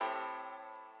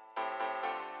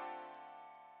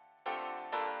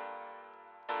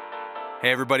Hey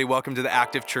everybody, welcome to the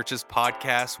Active Churches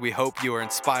podcast. We hope you are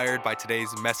inspired by today's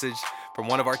message from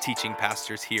one of our teaching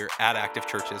pastors here at Active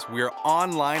Churches. We are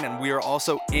online and we are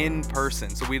also in person,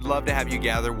 so we'd love to have you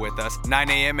gather with us 9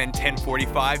 a.m. and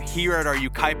 10:45 here at our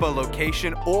Yucaipa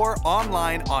location or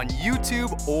online on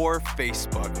YouTube or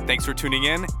Facebook. Thanks for tuning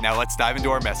in. Now let's dive into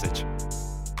our message.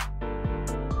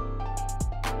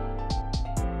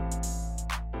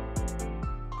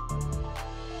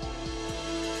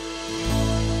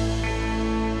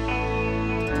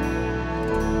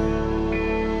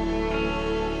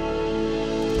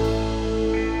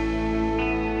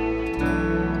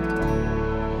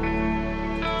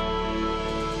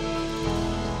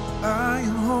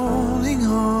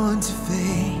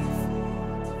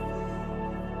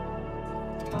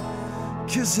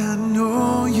 I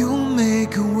know you'll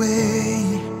make a way,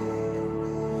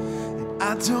 and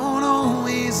I don't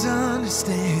always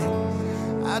understand,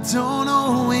 I don't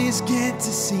always get to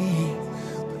see,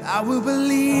 but I will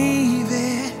believe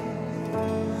it,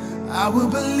 I will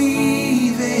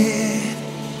believe it.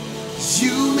 'Cause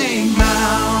you make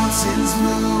mountains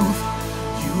move,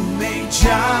 you make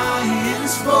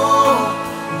giants fall,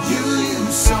 you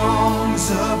use songs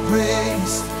of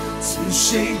praise to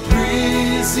shake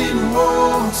prison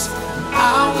walls.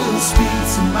 I will speak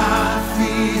to my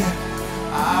fear,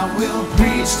 I will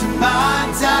preach to my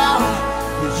doubt.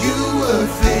 You were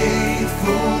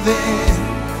faithful then,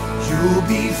 you'll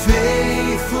be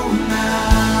faithful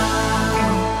now.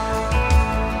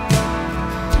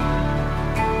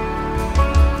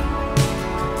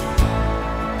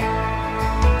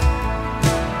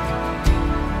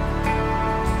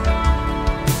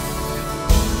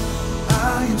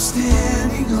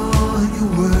 Standing on your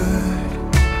word,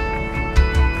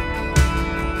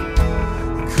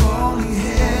 calling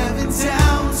heaven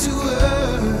down to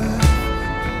earth.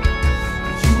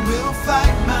 You will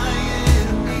fight my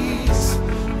enemies,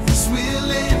 this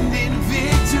will end in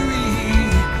victory.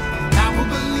 And I will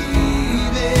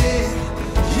believe it,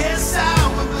 yes I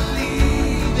will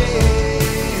believe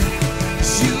it.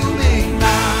 'Cause you make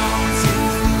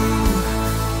mountains move,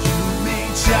 you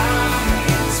make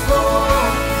giants fall,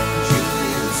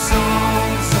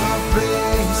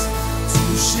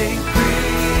 shake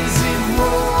prison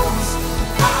walls.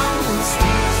 I will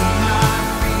speak to my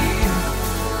fear,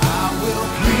 I will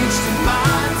preach to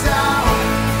my doubt.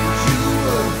 You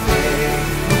were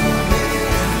faithful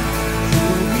then,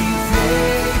 you'll be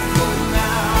faithful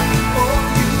now. Oh,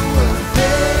 you were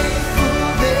faithful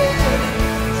then,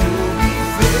 you'll be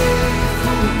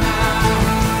faithful now.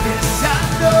 Yes, I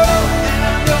know and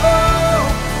I know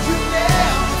you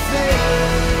never fail.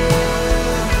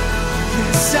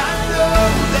 Yes, I know.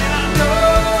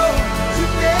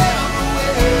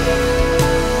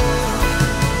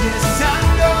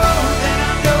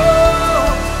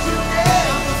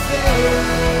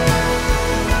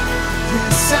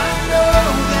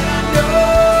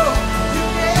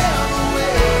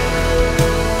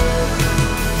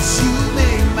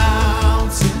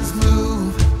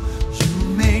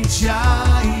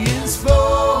 Giants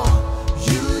fall,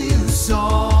 you use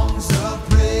songs of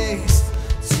praise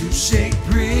to shake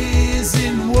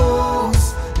prison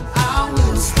walls. And I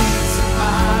will speak to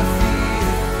my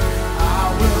fear, I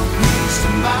will preach to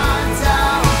my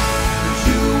doubt.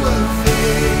 You were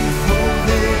faithful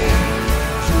then,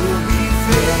 you'll be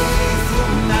faithful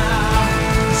now.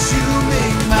 'Cause you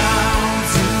make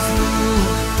mountains move,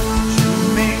 you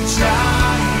make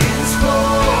giants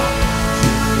fall,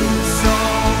 you use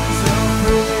songs of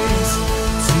praise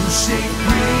to shake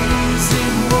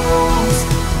prison walls.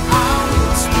 I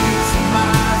will speak to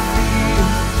my fear,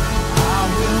 I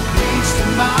will preach to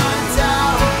my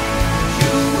doubt.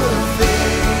 You were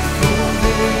faithful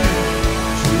then,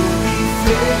 you'll be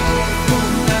faithful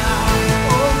now.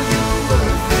 Oh, you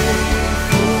were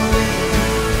faithful then,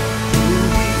 you'll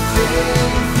be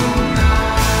faithful now.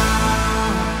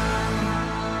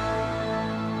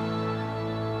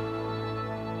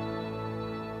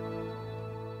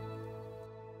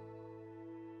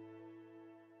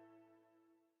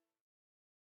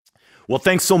 Well,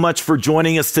 thanks so much for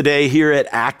joining us today here at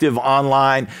Active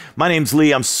Online. My name's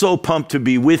Lee. I'm so pumped to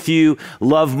be with you.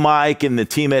 Love Mike and the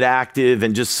team at Active,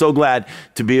 and just so glad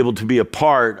to be able to be a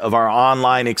part of our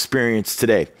online experience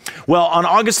today. Well, on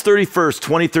August 31st,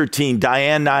 2013,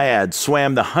 Diane Nyad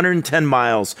swam the 110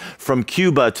 miles from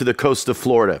Cuba to the coast of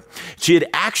Florida. She had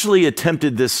actually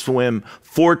attempted this swim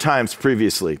 4 times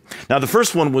previously. Now, the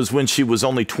first one was when she was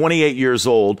only 28 years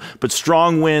old, but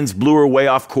strong winds blew her way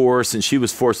off course and she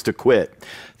was forced to quit.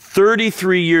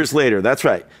 33 years later, that's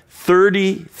right,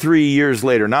 33 years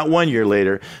later, not 1 year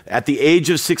later, at the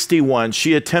age of 61,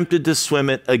 she attempted to swim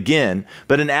it again,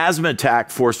 but an asthma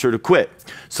attack forced her to quit.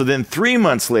 So then 3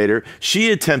 months later, she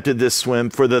attempted this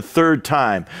swim for the third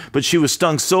time, but she was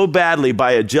stung so badly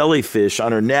by a jellyfish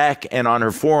on her neck and on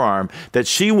her forearm that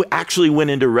she actually went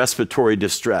into respiratory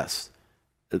distress.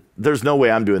 There's no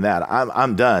way I'm doing that.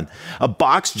 I'm done. A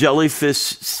box jellyfish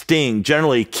sting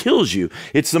generally kills you.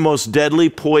 It's the most deadly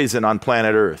poison on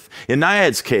planet Earth. In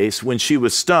Naiad's case, when she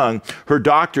was stung, her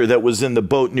doctor that was in the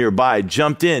boat nearby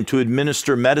jumped in to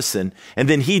administer medicine, and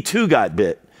then he too got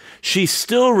bit. She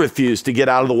still refused to get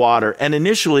out of the water and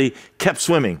initially kept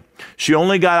swimming. She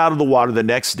only got out of the water the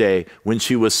next day when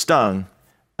she was stung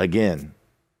again.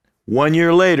 1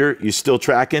 year later, you still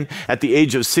tracking? At the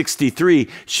age of 63,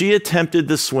 she attempted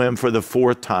the swim for the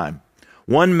fourth time.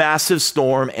 One massive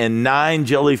storm and 9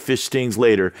 jellyfish stings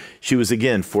later, she was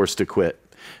again forced to quit.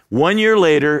 1 year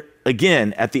later,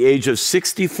 again, at the age of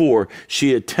 64,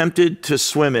 she attempted to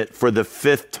swim it for the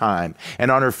 5th time. And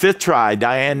on her 5th try,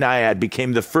 Diane Naiad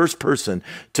became the first person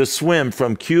to swim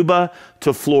from Cuba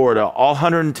to Florida, all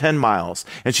 110 miles.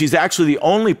 And she's actually the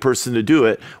only person to do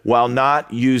it while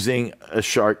not using a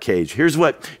shark cage. Here's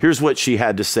what she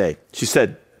had to say. She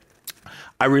said,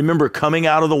 "I remember coming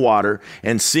out of the water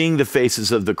and seeing the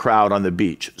faces of the crowd on the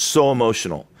beach, so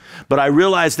emotional. But I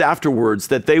realized afterwards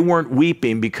that they weren't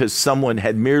weeping because someone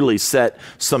had merely set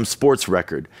some sports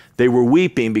record. They were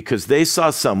weeping because they saw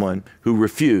someone who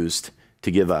refused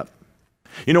to give up."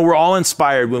 You know, we're all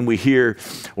inspired when we hear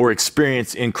or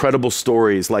experience incredible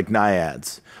stories like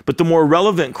Naiad's. But the more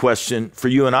relevant question for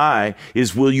you and I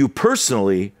is, will you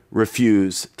personally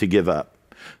refuse to give up?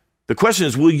 The question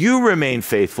is, will you remain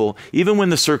faithful even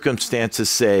when the circumstances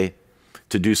say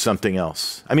to do something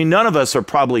else? I mean, none of us are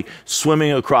probably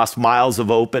swimming across miles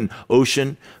of open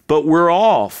ocean, but we're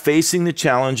all facing the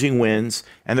challenging winds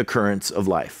and the currents of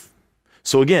life.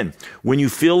 So again, when you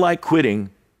feel like quitting,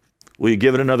 will you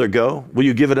give it another go? Will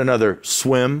you give it another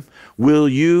swim? Will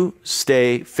you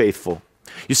stay faithful?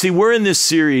 You see, we're in this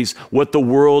series, What the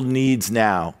World Needs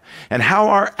Now, and how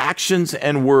our actions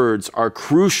and words are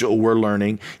crucial, we're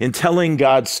learning, in telling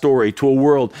God's story to a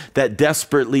world that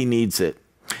desperately needs it.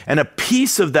 And a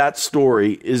piece of that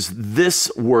story is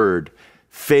this word,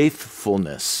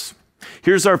 faithfulness.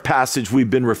 Here's our passage we've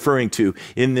been referring to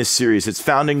in this series. It's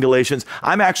found in Galatians.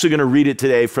 I'm actually going to read it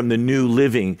today from the New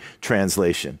Living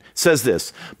Translation. It says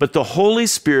this, "But the Holy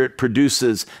Spirit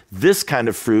produces this kind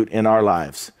of fruit in our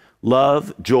lives: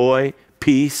 love, joy,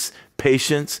 peace,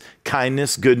 patience,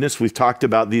 kindness, goodness." We've talked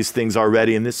about these things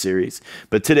already in this series.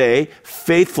 But today,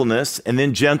 faithfulness, and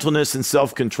then gentleness and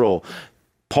self-control.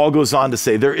 Paul goes on to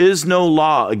say, "There is no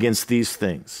law against these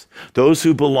things. Those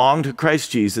who belong to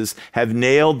Christ Jesus have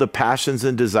nailed the passions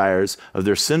and desires of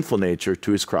their sinful nature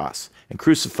to his cross and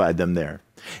crucified them there.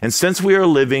 And since we are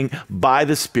living by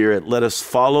the Spirit, let us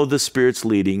follow the Spirit's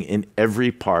leading in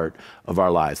every part of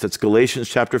our lives." That's Galatians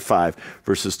chapter 5,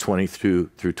 verses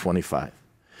 22 through 25.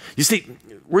 You see,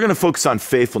 we're going to focus on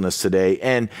faithfulness today,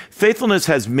 and faithfulness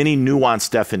has many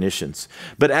nuanced definitions.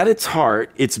 But at its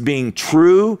heart, it's being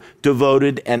true,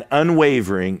 devoted, and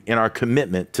unwavering in our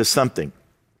commitment to something.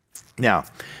 Now,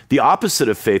 the opposite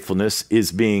of faithfulness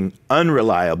is being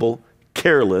unreliable,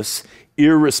 careless,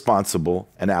 irresponsible,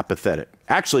 and apathetic.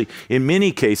 Actually, in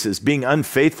many cases, being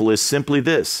unfaithful is simply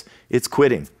this: it's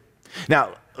quitting.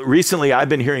 Now, recently, I've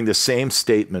been hearing the same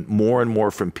statement more and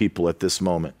more from people at this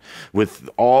moment, with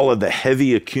all of the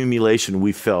heavy accumulation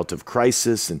we felt of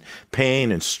crisis and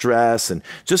pain and stress and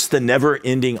just the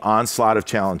never-ending onslaught of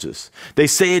challenges. They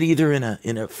say it either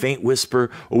in a faint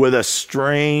whisper or with a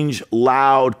strange,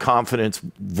 loud, confident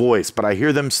voice, but I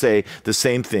hear them say the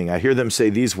same thing. I hear them say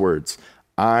these words: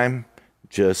 "I'm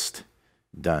just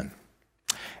done."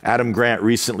 Adam Grant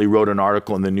recently wrote an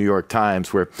article in the New York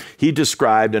Times where he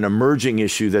described an emerging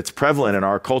issue that's prevalent in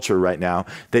our culture right now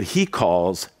that he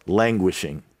calls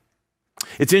languishing.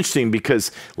 It's interesting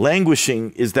because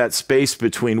languishing is that space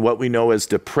between what we know as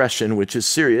depression, which is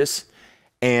serious,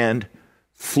 and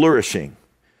flourishing.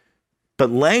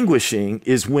 But languishing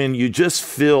is when you just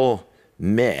feel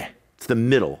meh. It's the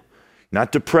middle.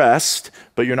 Not depressed,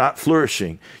 but you're not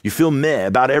flourishing. You feel meh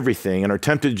about everything and are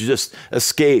tempted to just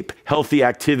escape healthy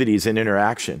activities and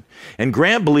interaction. And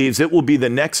Grant believes it will be the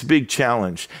next big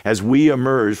challenge as we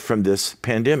emerge from this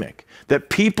pandemic, that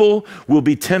people will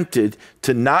be tempted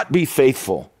to not be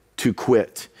faithful, to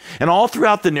quit. And all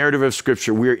throughout the narrative of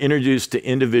Scripture, we are introduced to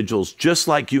individuals just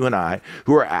like you and I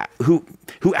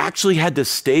who actually had to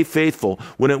stay faithful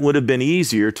when it would have been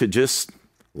easier to just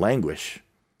languish.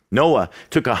 Noah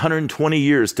took 120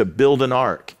 years to build an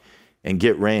ark, and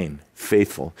get rain.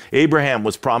 Faithful. Abraham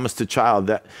was promised a child,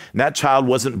 and that child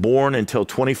wasn't born until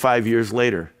 25 years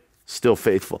later. Still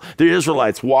faithful. The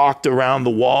Israelites walked around the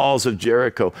walls of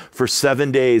Jericho for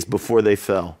 7 days before they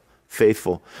fell.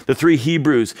 Faithful. The 3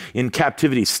 Hebrews in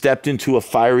captivity stepped into a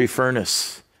fiery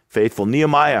furnace. Faithful.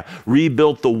 Nehemiah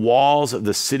rebuilt the walls of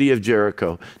the city of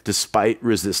Jericho despite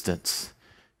resistance.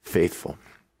 Faithful.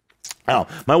 Now,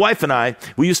 my wife and I,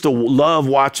 we used to love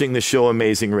watching the show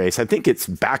Amazing Race. I think it's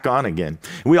back on again.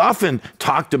 We often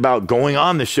talked about going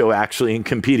on the show actually and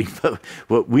competing,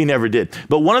 but we never did.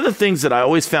 But one of the things that I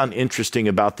always found interesting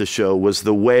about the show was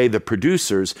the way the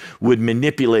producers would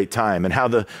manipulate time and how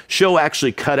the show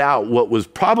actually cut out what was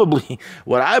probably,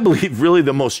 what I believe, really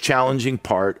the most challenging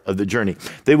part of the journey.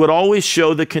 They would always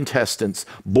show the contestants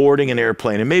boarding an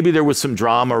airplane, and maybe there was some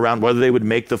drama around whether they would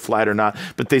make the flight or not,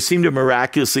 but they seemed to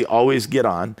miraculously always get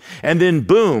on. And then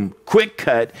boom, quick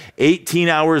cut, 18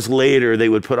 hours later, they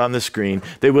would put on the screen,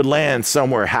 they would land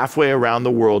somewhere halfway around the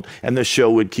world and the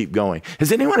show would keep going.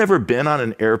 Has anyone ever been on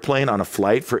an airplane on a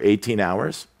flight for 18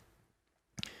 hours?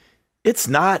 It's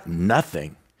not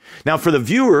nothing. Now for the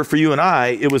viewer, for you and I,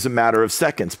 it was a matter of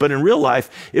seconds, but in real life,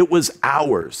 it was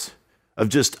hours of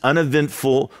just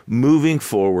uneventful moving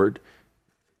forward,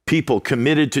 people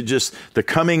committed to just the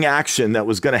coming action that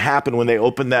was going to happen when they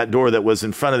opened that door that was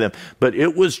in front of them. But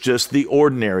it was just the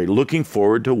ordinary, looking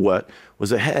forward to what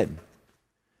was ahead.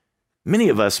 Many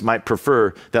of us might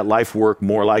prefer that life work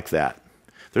more like that.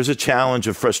 There's a challenge,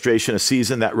 of frustration, a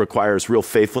season that requires real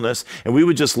faithfulness, and we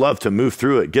would just love to move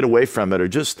through it, get away from it, or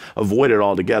just avoid it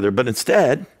altogether. But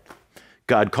instead,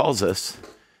 God calls us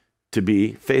to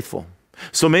be faithful.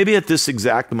 So maybe at this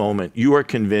exact moment, you are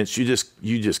convinced you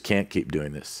just can't keep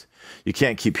doing this. You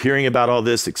can't keep hearing about all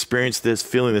this, experience this,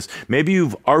 feeling this. Maybe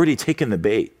you've already taken the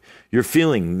bait. You're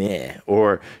feeling meh,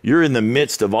 or you're in the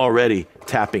midst of already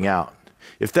tapping out.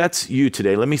 If that's you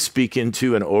today, let me speak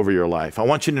into and over your life. I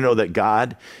want you to know that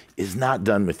God is not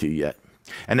done with you yet.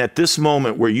 And at this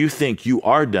moment where you think you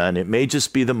are done, it may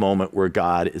just be the moment where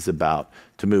God is about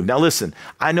to move. Now listen,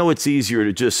 I know it's easier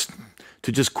to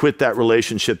just quit that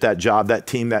relationship, that job, that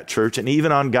team, that church, and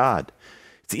even on God.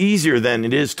 It's easier than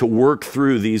it is to work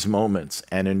through these moments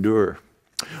and endure.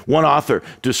 One author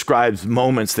describes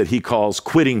moments that he calls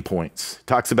quitting points.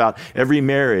 Talks about every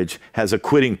marriage has a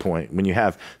quitting point. When you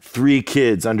have 3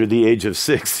 kids under the age of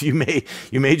 6, you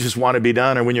may just want to be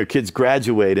done, or when your kids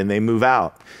graduate and they move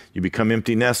out, you become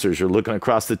empty nesters. You're looking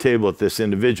across the table at this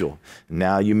individual.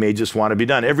 Now you may just want to be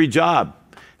done. Every job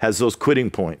has those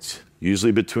quitting points,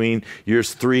 usually between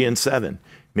years 3 and 7.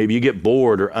 Maybe you get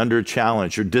bored or under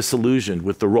challenged or disillusioned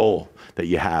with the role that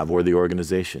you have or the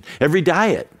organization. Every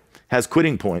diet has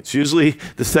quitting points. Usually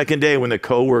the second day when the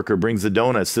coworker brings the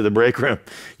donuts to the break room,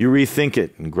 you rethink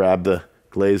it and grab the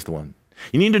glazed one.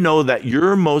 You need to know that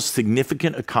your most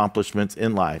significant accomplishments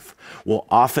in life will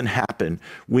often happen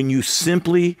when you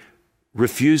simply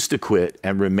refuse to quit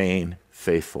and remain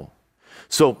faithful.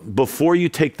 So before you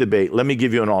take the bait, let me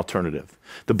give you an alternative.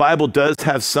 The Bible does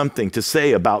have something to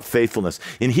say about faithfulness.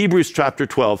 In Hebrews chapter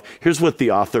 12, here's what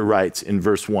the author writes in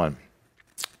verse 1.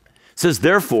 It says,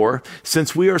 therefore,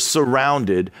 since we are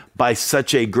surrounded by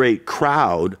such a great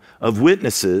crowd of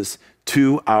witnesses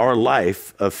to our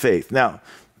life of faith. Now,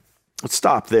 let's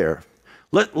stop there.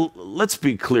 Let's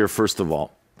be clear, first of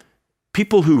all.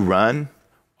 People who run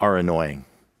are annoying.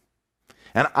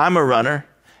 And I'm a runner.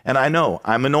 And I know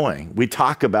I'm annoying. We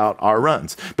talk about our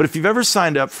runs. But if you've ever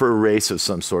signed up for a race of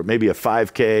some sort, maybe a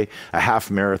 5K, a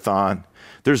half marathon,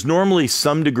 there's normally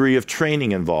some degree of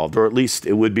training involved, or at least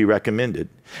it would be recommended.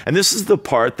 And this is the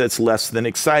part that's less than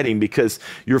exciting because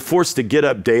you're forced to get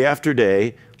up day after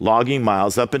day, logging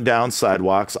miles up and down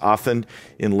sidewalks, often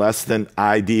in less than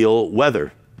ideal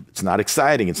weather. It's not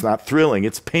exciting. It's not thrilling.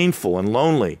 It's painful and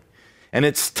lonely. And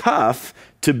it's tough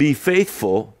to be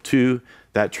faithful to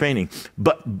that training.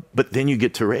 But then you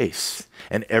get to race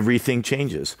and everything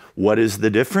changes. What is the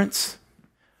difference?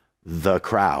 The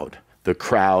crowd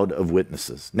of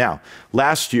witnesses. Now,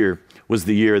 last year was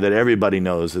the year that everybody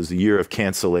knows is the year of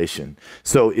cancellation.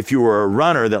 So if you were a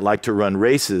runner that liked to run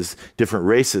races, different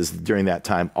races during that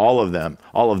time, all of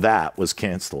that was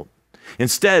canceled.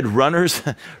 Instead, runners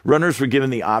were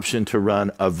given the option to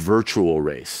run a virtual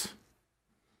race.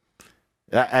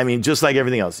 I mean, just like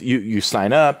everything else, you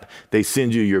sign up, they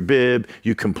send you your bib,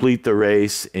 you complete the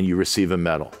race, and you receive a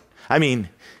medal. I mean,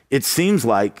 it seems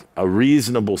like a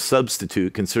reasonable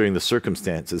substitute considering the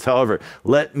circumstances. However,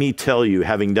 let me tell you,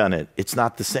 having done it, it's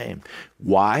not the same.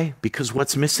 Why? Because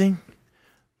what's missing?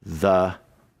 The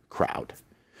crowd.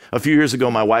 A few years ago,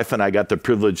 my wife and I got the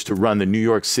privilege to run the New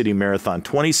York City Marathon,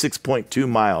 26.2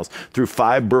 miles through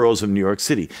 5 boroughs of New York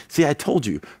City. See, I told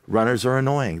you, runners are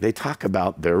annoying. They talk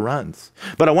about their runs.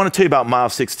 But I want to tell you about mile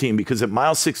 16, because at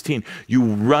mile 16, you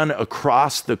run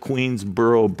across the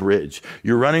Queensboro Bridge.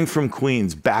 You're running from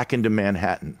Queens back into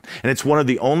Manhattan. And it's one of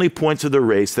the only points of the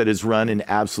race that is run in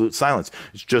absolute silence.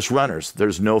 It's just runners.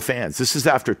 There's no fans. This is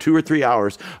after 2 or 3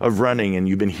 hours of running, and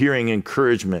you've been hearing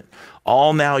encouragement.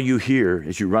 All now you hear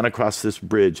as you run across this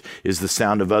bridge is the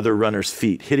sound of other runners'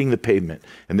 feet hitting the pavement,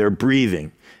 and they're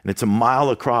breathing. And it's a mile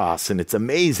across, and it's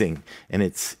amazing, and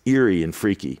it's eerie and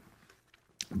freaky.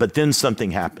 But then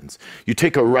something happens. You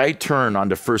take a right turn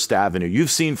onto First Avenue. You've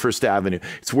seen First Avenue.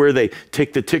 It's where they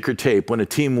take the ticker tape when a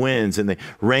team wins and they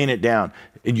rain it down.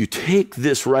 And you take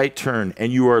this right turn,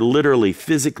 and you are literally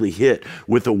physically hit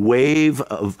with a wave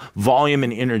of volume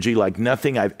and energy like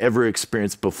nothing I've ever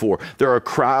experienced before. There are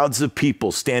crowds of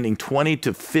people standing 20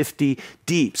 to 50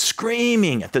 deep,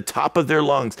 screaming at the top of their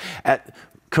lungs at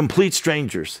complete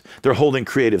strangers. They're holding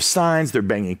creative signs, they're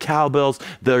banging cowbells,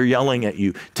 they're yelling at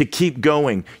you to keep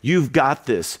going. You've got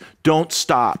this. Don't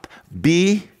stop.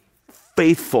 Be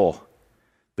faithful.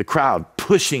 The crowd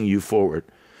pushing you forward.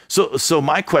 So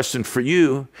my question for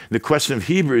you, the question of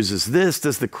Hebrews is this: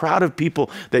 does the crowd of people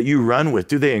that you run with,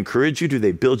 do they encourage you? Do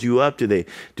they build you up? Do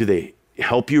they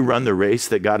help you run the race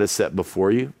that God has set before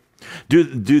you? Do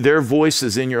their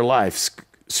voices in your life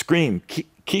scream,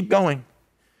 keep going,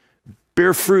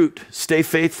 bear fruit, stay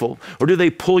faithful? Or do they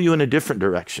pull you in a different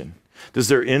direction? Does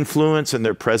their influence and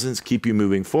their presence keep you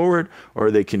moving forward, or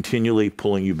are they continually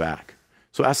pulling you back?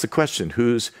 So ask the question,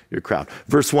 who's your crowd?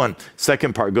 Verse 1,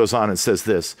 second part goes on and says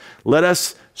this: let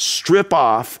us strip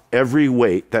off every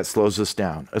weight that slows us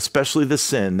down, especially the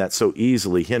sin that so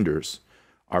easily hinders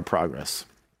our progress.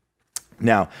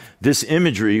 Now, this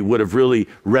imagery would have really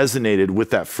resonated with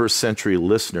that first century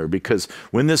listener, because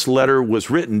when this letter was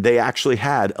written, they actually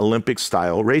had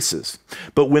Olympic-style races.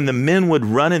 But when the men would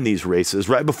run in these races,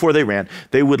 right before they ran,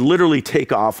 they would literally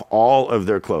take off all of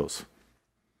their clothes.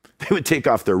 They would take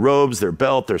off their robes, their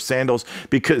belt, their sandals,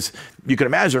 because you can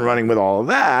imagine running with all of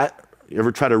that. You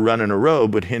ever try to run in a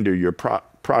robe would hinder your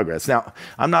progress. Now,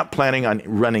 I'm not planning on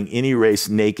running any race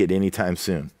naked anytime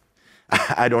soon.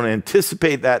 I don't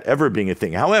anticipate that ever being a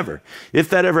thing. However,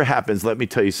 if that ever happens, let me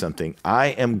tell you something. I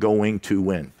am going to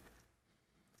win.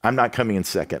 I'm not coming in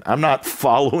second. I'm not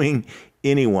following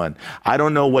anyone. I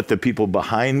don't know what the people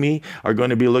behind me are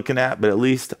going to be looking at, but at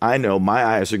least I know my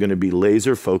eyes are going to be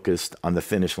laser focused on the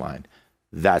finish line.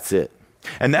 That's it.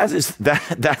 And that's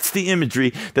the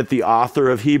imagery that the author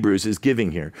of Hebrews is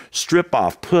giving here. Strip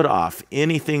off, put off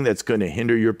anything that's going to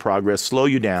hinder your progress, slow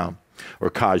you down, or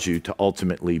cause you to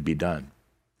ultimately be done.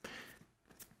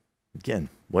 Again,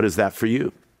 what is that for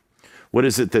you? What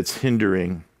is it that's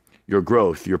hindering your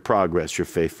growth, your progress, your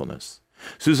faithfulness?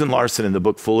 Susan Larson in the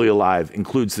book Fully Alive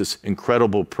includes this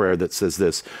incredible prayer that says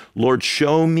this: Lord,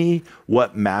 show me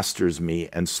what masters me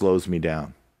and slows me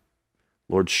down.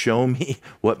 Lord, show me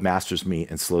what masters me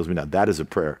and slows me down. That is a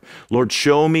prayer. Lord,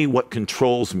 show me what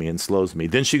controls me and slows me.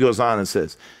 Then she goes on and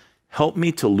says, help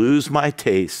me to lose my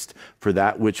taste for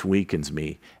that which weakens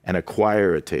me and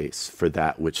acquire a taste for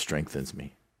that which strengthens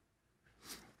me.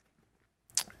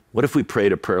 What if we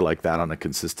prayed a prayer like that on a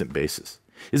consistent basis?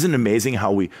 Isn't it amazing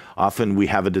how we often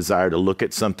have a desire to look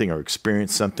at something or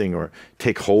experience something or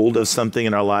take hold of something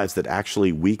in our lives that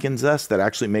actually weakens us, that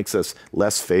actually makes us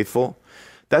less faithful?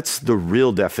 That's the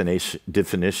real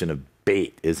definition of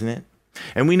bait, isn't it?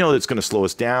 And we know that it's going to slow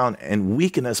us down and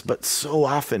weaken us, but so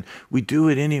often we do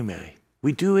it anyway.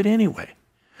 We do it anyway.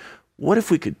 What if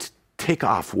we could take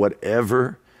off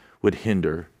whatever would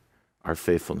hinder our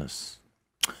faithfulness?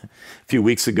 A few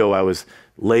weeks ago, I was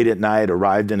late at night,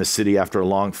 arrived in a city after a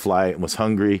long flight and was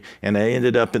hungry, and I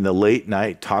ended up in the late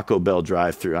night Taco Bell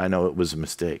drive-thru. I know it was a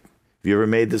mistake. Have you ever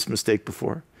made this mistake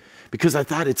before? Because I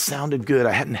thought it sounded good.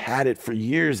 I hadn't had it for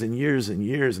years and years and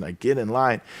years, and I get in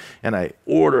line and I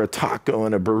order a taco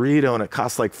and a burrito, and it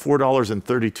costs like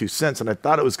 $4.32, and I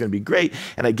thought it was going to be great,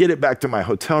 and I get it back to my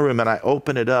hotel room and I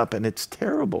open it up and it's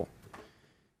terrible.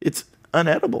 It's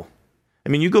unedible. I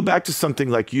mean, you go back to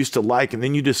something like you used to like, and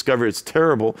then you discover it's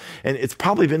terrible, and it's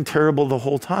probably been terrible the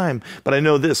whole time. But I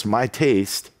know this, my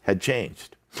taste had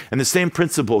changed. And the same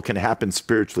principle can happen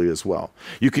spiritually as well.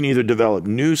 You can either develop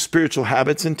new spiritual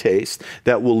habits and taste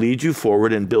that will lead you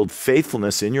forward and build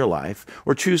faithfulness in your life,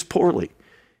 or choose poorly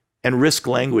and risk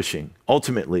languishing,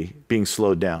 ultimately being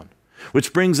slowed down.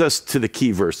 Which brings us to the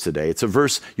key verse today. It's a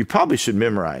verse you probably should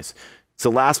memorize. It's the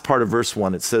last part of verse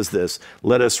 1. It says this: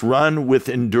 let us run with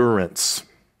endurance.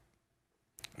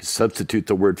 Substitute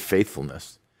the word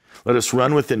faithfulness. Let us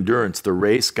run with endurance the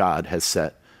race God has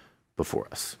set before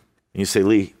us. And you say,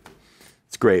 Lee,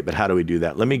 it's great, but how do we do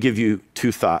that? Let me give you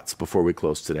two thoughts before we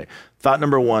close today. Thought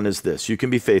number one is this: you can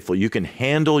be faithful. You can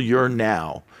handle your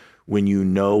now when you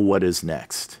know what is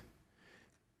next.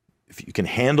 If you can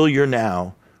handle your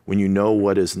now when you know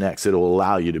what is next, it'll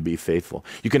allow you to be faithful.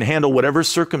 You can handle whatever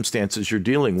circumstances you're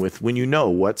dealing with when you know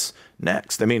what's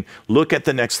next. I mean, look at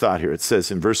the next thought here. It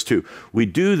says in verse 2, we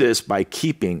do this by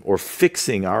keeping or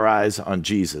fixing our eyes on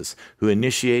Jesus, who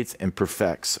initiates and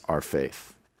perfects our faith.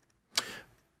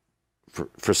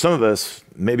 For some of us,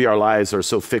 maybe our lives are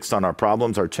so fixed on our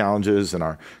problems, our challenges, and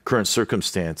our current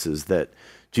circumstances that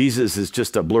Jesus is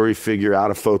just a blurry figure, out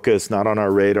of focus, not on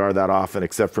our radar that often,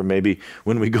 except for maybe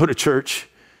when we go to church.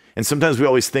 And sometimes we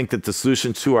always think that the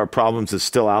solution to our problems is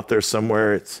still out there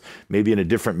somewhere. It's maybe in a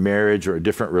different marriage or a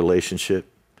different relationship.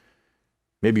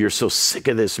 Maybe you're so sick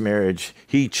of this marriage,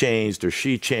 he changed or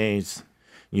she changed.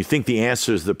 You think the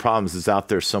answer to the problems is out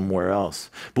there somewhere else.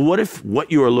 But what if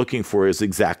what you are looking for is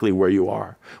exactly where you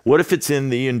are? What if it's in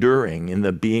the enduring, in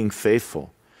the being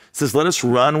faithful? It says, let us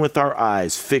run with our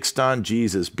eyes fixed on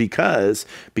Jesus because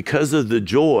of the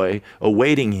joy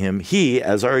awaiting him, he,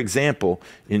 as our example,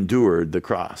 endured the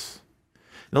cross.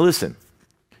 Now listen,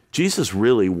 Jesus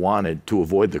really wanted to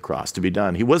avoid the cross, to be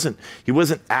done. He wasn't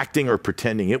acting or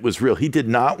pretending. It was real. He did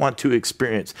not want to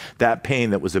experience that pain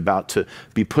that was about to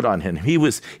be put on him. He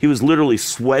was literally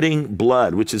sweating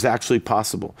blood, which is actually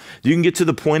possible. You can get to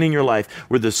the point in your life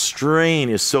where the strain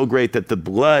is so great that the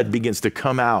blood begins to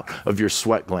come out of your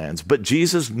sweat glands. But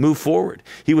Jesus moved forward.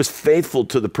 He was faithful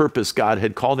to the purpose God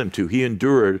had called him to. He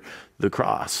endured the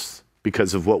cross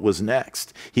because of what was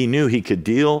next. He knew he could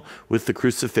deal with the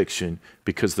crucifixion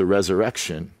because the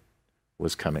resurrection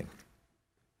was coming.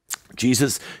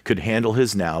 Jesus could handle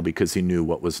his now because he knew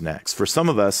what was next. For some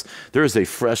of us, there is a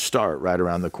fresh start right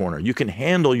around the corner. You can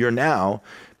handle your now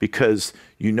because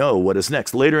you know what is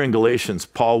next. Later in Galatians,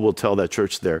 Paul will tell that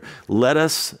church there, let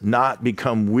us not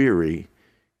become weary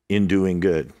in doing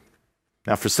good.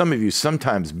 Now, for some of you,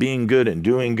 sometimes being good and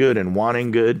doing good and wanting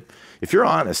good, if you're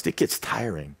honest, it gets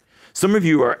tiring. Some of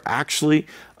you are actually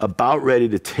about ready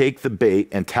to take the bait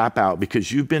and tap out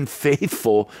because you've been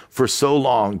faithful for so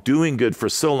long, doing good for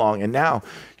so long, and now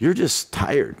you're just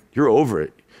tired. You're over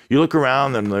it. You look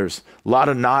around and there's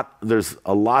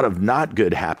a lot of not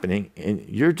good happening, and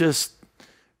you're just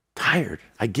tired.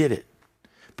 I get it.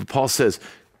 But Paul says,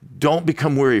 don't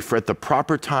become weary, for at the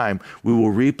proper time we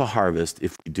will reap a harvest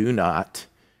if we do not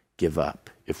give up,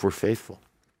 if we're faithful.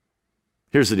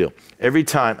 Here's the deal. Every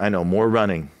time I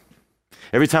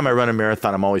run a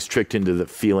marathon, I'm always tricked into the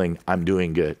feeling I'm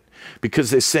doing good.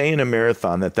 Because they say in a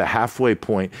marathon that the halfway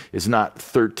point is not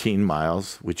 13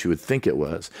 miles, which you would think it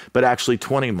was, but actually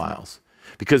 20 miles.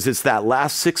 Because it's that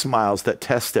last 6 miles that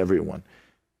test everyone.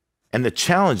 And the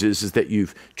challenge is that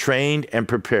you've trained and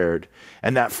prepared,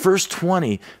 and that first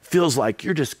 20 feels like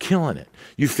you're just killing it.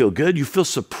 You feel good. You feel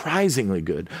surprisingly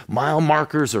good. Mile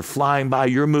markers are flying by.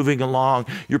 You're moving along.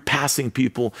 You're passing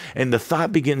people, and the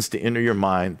thought begins to enter your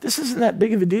mind, this isn't that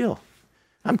big of a deal.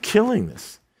 I'm killing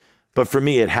this. But for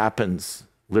me, it happens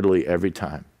literally every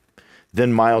time.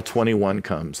 Then mile 21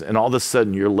 comes, and all of a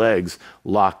sudden your legs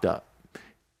locked up,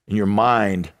 and your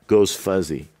mind goes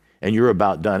fuzzy. And you're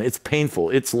about done. It's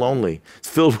painful. It's lonely. It's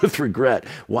filled with regret.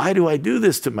 Why do I do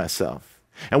this to myself?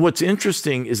 And what's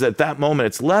interesting is at that moment,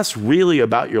 it's less really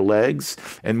about your legs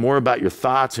and more about your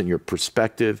thoughts and your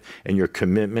perspective and your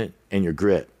commitment and your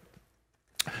grit.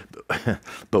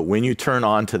 But when you turn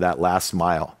on to that last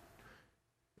mile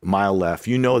left,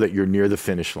 you know that you're near the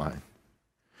finish line.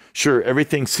 Sure,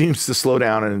 everything seems to slow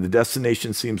down and the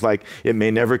destination seems like it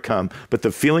may never come, but the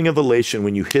feeling of elation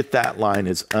when you hit that line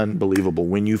is unbelievable.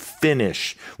 When you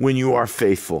finish, when you are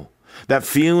faithful, that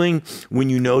feeling when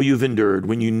you know you've endured,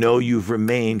 when you know you've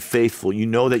remained faithful, you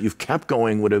know that you've kept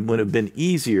going would have been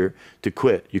easier to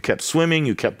quit. You kept swimming,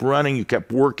 you kept running, you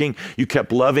kept working, you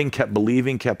kept loving, kept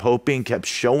believing, kept hoping, kept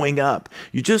showing up.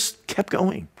 You just kept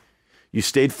going. You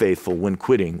stayed faithful when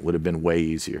quitting would have been way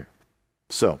easier.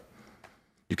 So,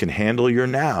 you can handle your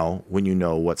now when you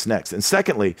know what's next. And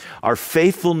secondly, our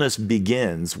faithfulness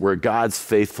begins where God's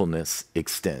faithfulness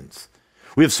extends.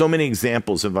 We have so many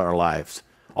examples of our lives,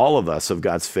 all of us, of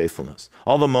God's faithfulness.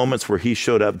 All the moments where he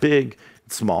showed up big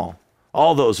and small.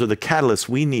 All those are the catalysts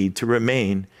we need to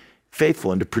remain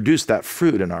faithful and to produce that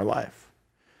fruit in our life.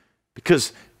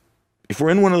 Because if we're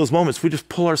in one of those moments, we just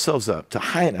pull ourselves up to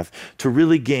high enough to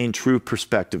really gain true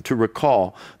perspective, to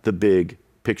recall the big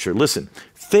picture. Listen,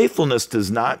 faithfulness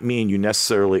does not mean you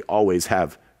necessarily always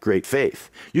have great faith.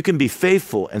 You can be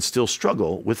faithful and still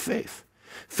struggle with faith.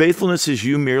 Faithfulness is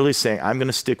you merely saying, I'm going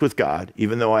to stick with God,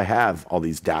 even though I have all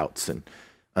these doubts and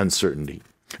uncertainty.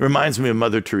 It reminds me of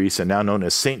Mother Teresa, now known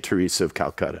as Saint Teresa of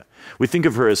Calcutta. We think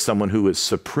of her as someone who was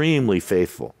supremely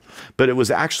faithful, but it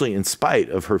was actually in spite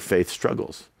of her faith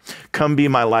struggles. Come Be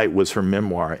My Light was her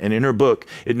memoir, and in her book,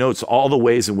 it notes all the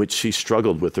ways in which she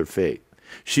struggled with her faith.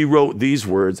 She wrote these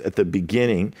words at the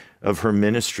beginning of her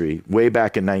ministry way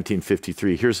back in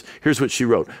 1953. Here's what she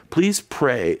wrote. Please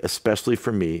pray especially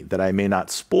for me that I may not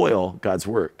spoil God's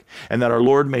work and that our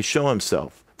Lord may show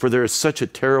himself, for there is such a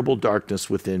terrible darkness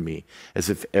within me as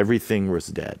if everything was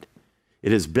dead.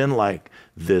 It has been like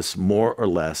this more or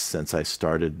less since I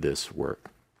started this work.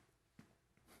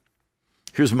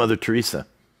 Here's Mother Teresa,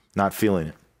 not feeling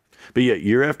it. But yet,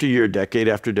 year after year, decade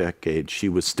after decade, she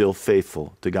was still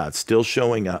faithful to God, still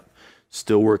showing up,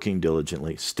 still working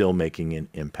diligently, still making an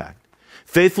impact.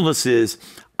 Faithfulness is,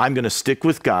 I'm going to stick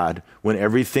with God when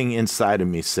everything inside of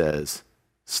me says,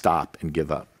 stop and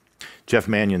give up. Jeff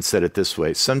Manion said it this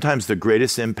way: sometimes the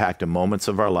greatest impact in moments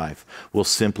of our life will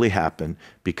simply happen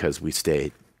because we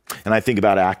stayed. And I think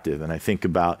about Active, and I think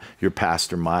about your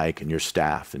pastor, Mike, and your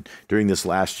staff, and during this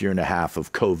last year and a half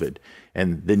of COVID,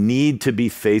 and the need to be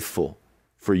faithful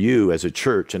for you as a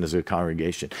church and as a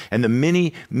congregation, and the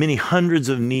many, many hundreds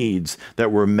of needs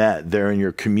that were met there in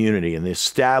your community, and the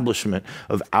establishment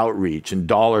of outreach and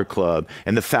Dollar Club,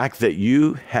 and the fact that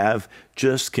you have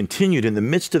just continued in the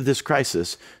midst of this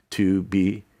crisis to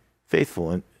be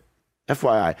faithful. And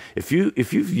FYI, if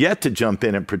you've yet to jump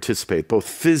in and participate, both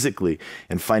physically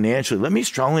and financially, let me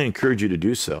strongly encourage you to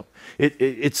do so.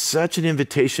 It's such an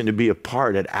invitation to be a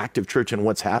part at Active Church and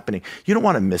what's happening. You don't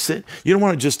want to miss it. You don't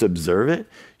want to just observe it.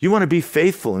 You want to be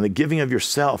faithful in the giving of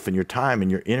yourself and your time and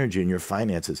your energy and your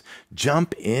finances.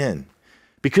 Jump in.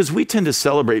 Because we tend to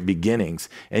celebrate beginnings,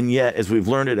 and yet, as we've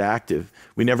learned at Active,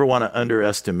 we never want to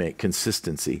underestimate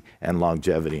consistency and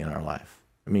longevity in our life.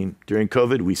 I mean, during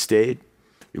COVID, we stayed.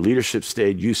 Your leadership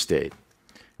stayed, you stayed.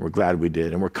 We're glad we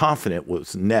did, and we're confident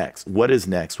what's next, what is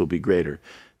next will be greater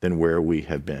than where we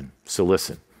have been. So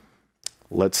listen,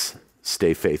 let's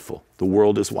stay faithful. The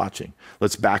world is watching.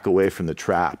 Let's back away from the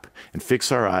trap and fix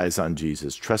our eyes on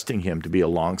Jesus, trusting him to be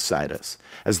alongside us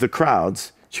as the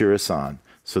crowds cheer us on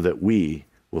so that we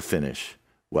will finish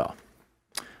well.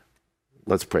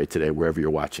 Let's pray today wherever you're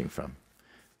watching from.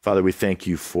 Father, we thank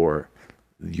you for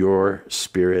your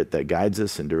spirit that guides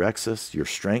us and directs us, your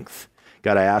strength.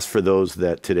 God, I ask for those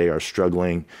that today are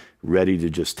struggling, ready to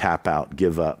just tap out,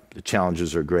 give up. The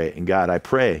challenges are great. And God, I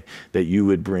pray that you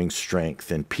would bring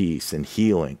strength and peace and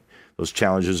healing. Those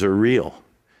challenges are real.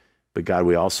 But God,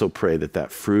 we also pray that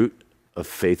that fruit of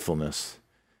faithfulness,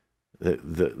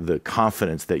 the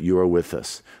confidence that you are with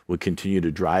us, would continue to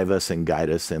drive us and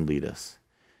guide us and lead us.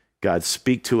 God,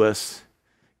 speak to us.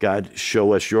 God,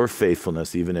 show us your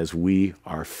faithfulness even as we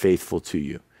are faithful to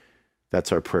you.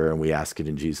 That's our prayer, and we ask it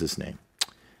in Jesus' name.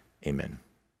 Amen.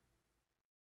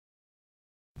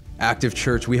 Active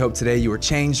Church, we hope today you were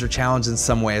changed or challenged in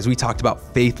some way as we talked about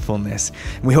faithfulness.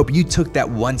 And we hope you took that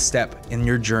one step in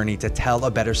your journey to tell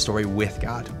a better story with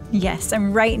God. Yes,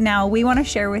 and right now we want to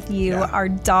share with you our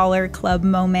Dollar Club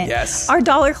moment. Yes. Our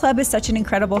Dollar Club is such an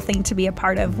incredible thing to be a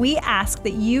part of. We ask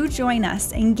that you join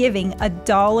us in giving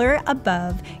 $1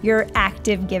 above your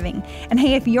active giving. And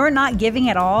hey, if you're not giving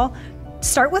at all,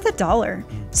 start with $1.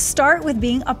 Start with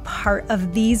being a part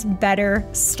of these better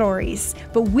stories.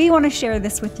 But we want to share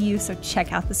this with you, so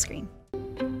check out the screen.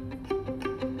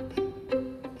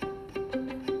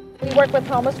 We work with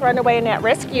homeless, runaway, and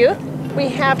at-risk youth. We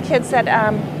have kids that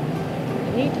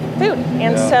need food,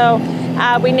 and so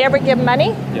we never give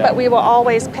money, but we will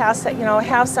always pass it,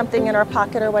 have something in our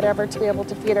pocket or whatever to be able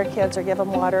to feed our kids or give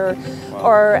them water,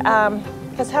 or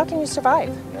because how can you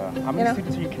survive? How many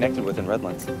students are you connected with in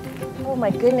Redlands? Oh my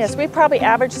goodness, we probably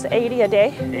average 80 a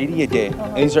day. 80 a day.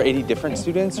 And these are 80 different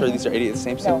students, or these are 80 at the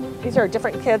same student? No, these are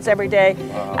different kids every day.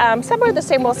 Some are the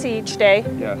same we'll see each day.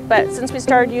 Yeah. But since we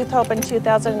started Youth Hope in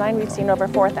 2009, we've seen over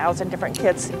 4,000 different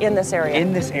kids in this area.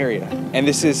 In this area. And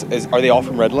this is are they all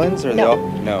from Redlands? Or are they all?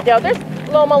 No. No, there's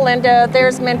Loma Linda,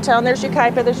 there's Minton, there's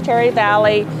Yucaipa, there's Cherry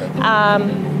Valley,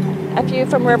 a few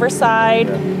from Riverside.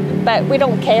 Yeah. But we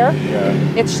don't care. Yeah.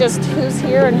 It's just who's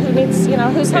here and who needs,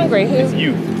 who's hungry. It's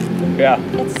youth. Yeah.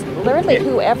 It's literally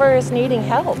whoever is needing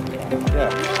help. Yeah.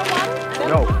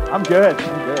 No, I'm good.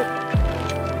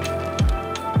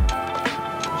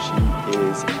 She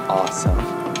is awesome.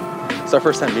 It's our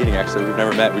first time meeting, actually. We've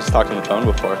never met. We just talked on the phone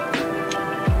before.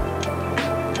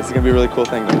 This is going to be a really cool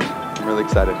thing. I'm really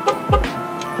excited.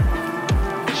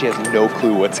 She has no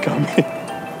clue what's coming.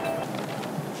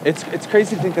 It's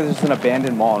crazy to think that there's an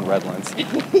abandoned mall in Redlands.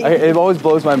 It always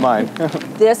blows my mind.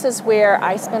 This is where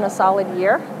I spent a solid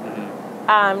year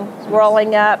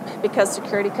rolling up because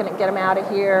security couldn't get them out of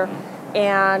here.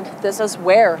 And this is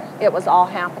where it was all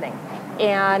happening.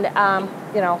 And,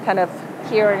 kind of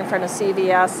here in front of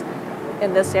CVS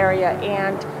in this area.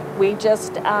 And we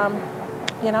just,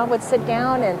 would sit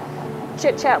down and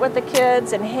chit chat with the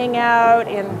kids and hang out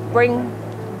and bring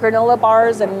granola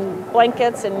bars and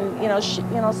blankets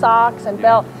and, socks and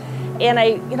belt. And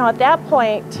at that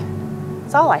point,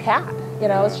 it's all I had.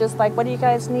 It's just like, what do you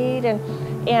guys need?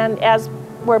 And as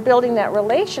we're building that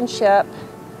relationship,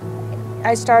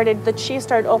 she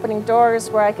started opening doors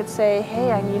where I could say,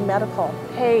 hey, I need medical.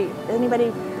 Hey,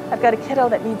 anybody, I've got a kiddo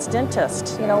that needs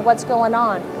dentist. What's going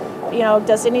on?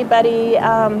 Does anybody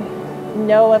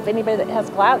know if anybody that has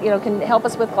can help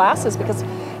us with glasses? Because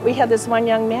we had this one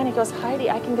young man, he goes, Heidi,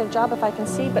 I can get a job if I can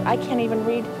see, but I can't even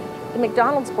read the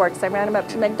McDonald's board because I ran him up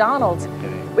to McDonald's.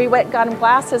 We went and got him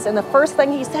glasses, and the first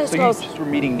thing he said you just were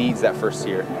meeting needs that first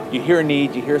year. You hear a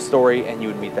need, you hear a story, and you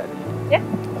would meet that need. Yeah,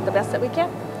 the best that we can.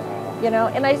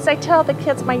 And as I tell the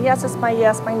kids, my yes is my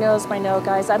yes, my no is my no,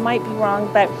 guys. I might be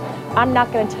wrong, but I'm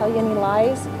not going to tell you any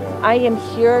lies. I am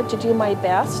here to do my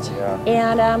best,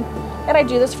 and I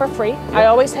do this for free. I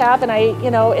always have, and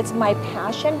it's my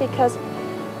passion because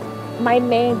my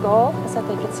main goal is that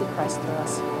they could see Christ through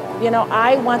us.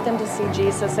 I want them to see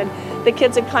Jesus, and the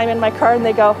kids would climb in my car and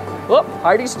they go, "Oh,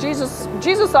 Heidi's Jesus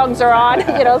songs are on."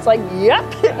 It's like, yep,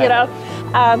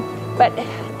 but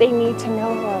they need to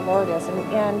know who our Lord is,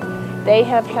 and they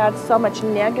have had so much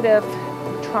negative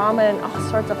trauma and all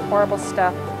sorts of horrible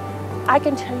stuff. I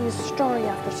can tell you story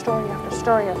after story after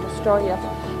story after story of,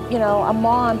 a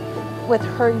mom with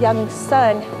her young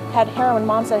son had heroin.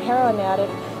 Mom's a heroin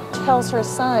addict. Tells her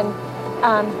son,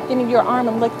 give me your arm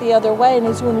and look the other way. And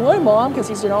he's going, why, Mom? Because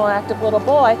he's an all-active little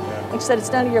boy. And she said,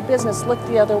 it's none of your business. Look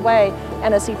the other way.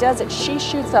 And as he does it, she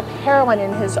shoots up heroin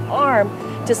in his arm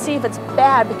to see if it's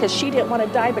bad because she didn't want to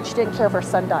die, but she didn't care if her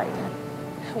son died.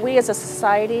 We as a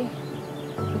society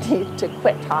need to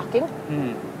quit talking,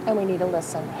 and we need to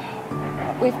listen.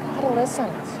 We've got to listen.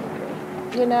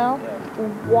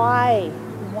 Why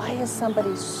is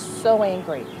somebody so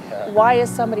angry? Why is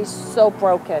somebody so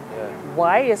broken?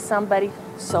 Why is somebody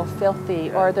so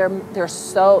filthy? Or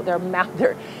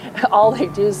all they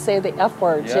do is say the F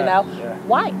words,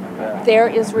 Why? There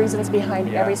is reasons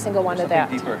behind every single one of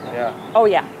that. Deeper. Oh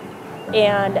yeah.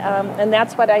 And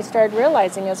that's what I started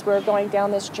realizing as we were going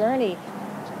down this journey.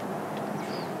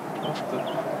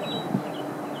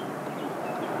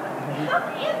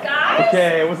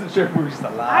 Okay, I wasn't sure if we were just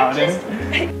allowed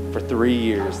in. For 3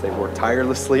 years, they've worked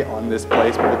tirelessly on this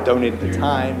place. People donated their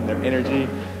time, their energy,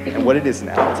 and what it is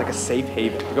now, it's like a safe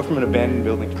haven. To go from an abandoned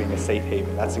building to being a safe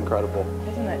haven, that's incredible.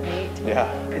 Isn't that neat? Yeah,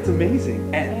 it's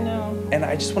amazing. I know. And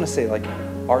I just want to say,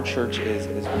 our church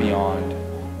is beyond,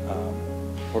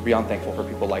 we're beyond thankful for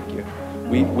people like you.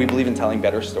 We believe in telling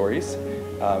better stories.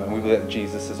 And we believe that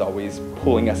Jesus is always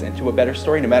pulling us into a better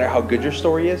story. No matter how good your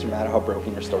story is, no matter how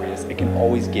broken your story is, it can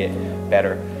always get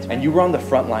better. And you were on the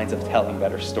front lines of telling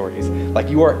better stories.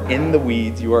 You are in the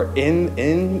weeds, you are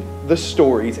in the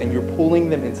stories, and you're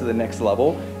pulling them into the next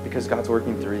level because God's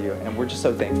working through you. And we're just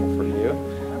so thankful for you.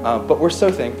 But we're so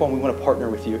thankful, and we want to partner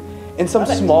with you in some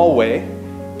small way.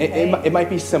 It might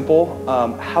be simple.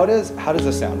 How does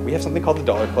this sound? We have something called the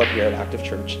Dollar Club here at Active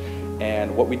Church.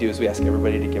 And what we do is we ask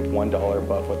everybody to give $1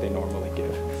 above what they normally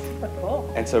give. Cool.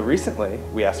 And so recently,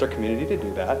 we asked our community to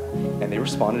do that, and they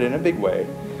responded in a big way.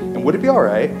 And would it be all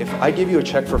right if I give you a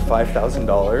check for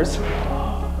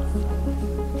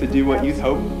 $5,000 to do what Youth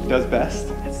Hope does best?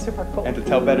 That's super cool. And to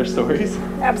tell better stories?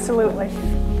 Absolutely.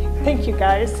 Thank you,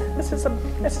 guys. This is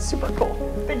super cool.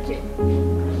 Thank you.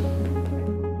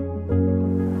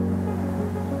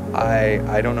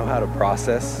 I don't know how to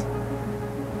process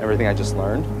everything I just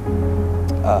learned.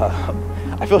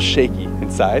 I feel shaky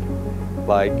inside.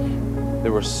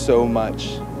 There was so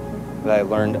much that I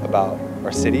learned about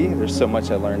our city. There's so much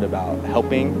I learned about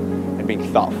helping and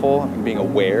being thoughtful and being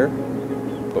aware.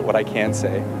 But what I can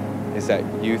say is that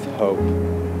Youth Hope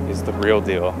is the real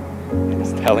deal and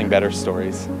is telling better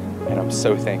stories. And I'm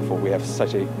so thankful we have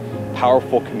such a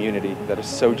powerful community that is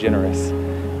so generous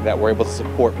that we're able to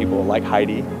support people like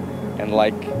Heidi and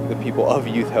like the people of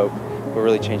Youth Hope. We're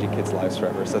really changing kids' lives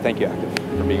forever. So thank you, Active,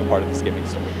 for being a part of this giving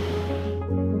story.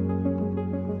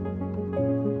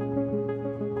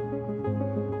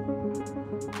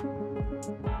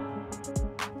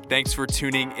 Thanks for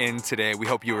tuning in today. We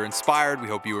hope you were inspired. We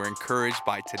hope you were encouraged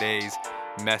by today's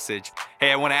message.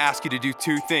 Hey, I want to ask you to do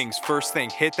 2 things. First thing,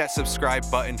 hit that subscribe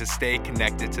button to stay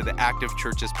connected to the Active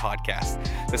Churches podcast.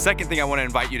 The second thing I want to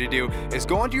invite you to do is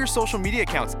go onto your social media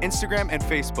accounts, Instagram and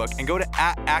Facebook, and go to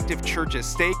 @Active Churches.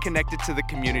 Stay connected to the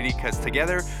community because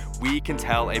together we can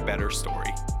tell a better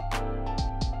story.